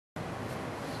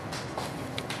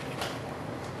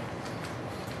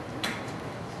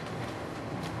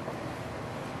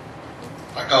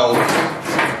家好，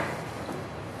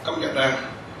今日呢，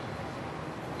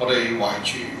我哋懷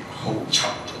住好沉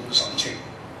重嘅心情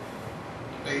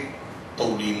嚟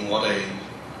悼念我哋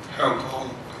香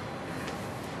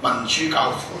港民主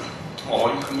教父，我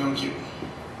可以咁樣叫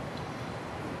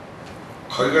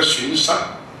佢嘅損失，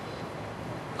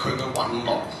佢嘅隕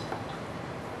落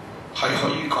係可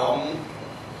以講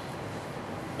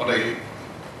我哋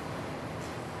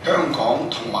香港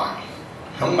同埋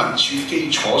喺民主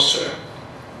基礎上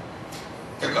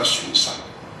一個損失。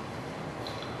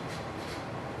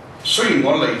雖然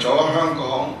我離開香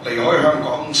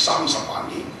港38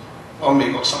年，我喺美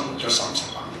國生活咗38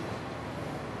年，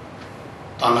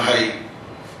但係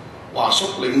華叔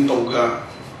領導嘅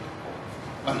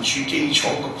民主基礎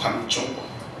嘅群眾，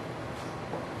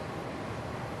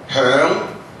響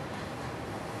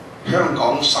香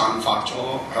港散發咗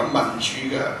響民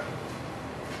主嘅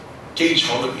基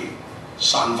礎裏邊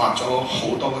散發咗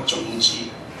好多嘅種子。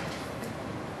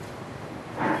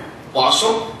華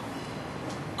叔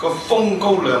個風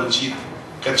高亮節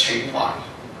嘅情懷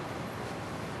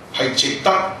係值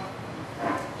得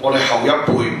我哋後一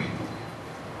輩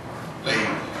嚟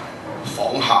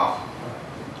仿效，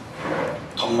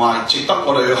同埋值得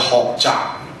我哋去學習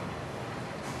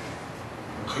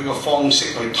佢嘅方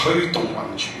式去推動民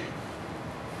主。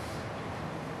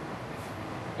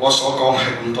我所講係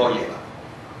咁多嘢啦，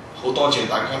好多謝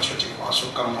大家出席華叔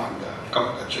今日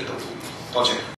嘅追悼會，多謝。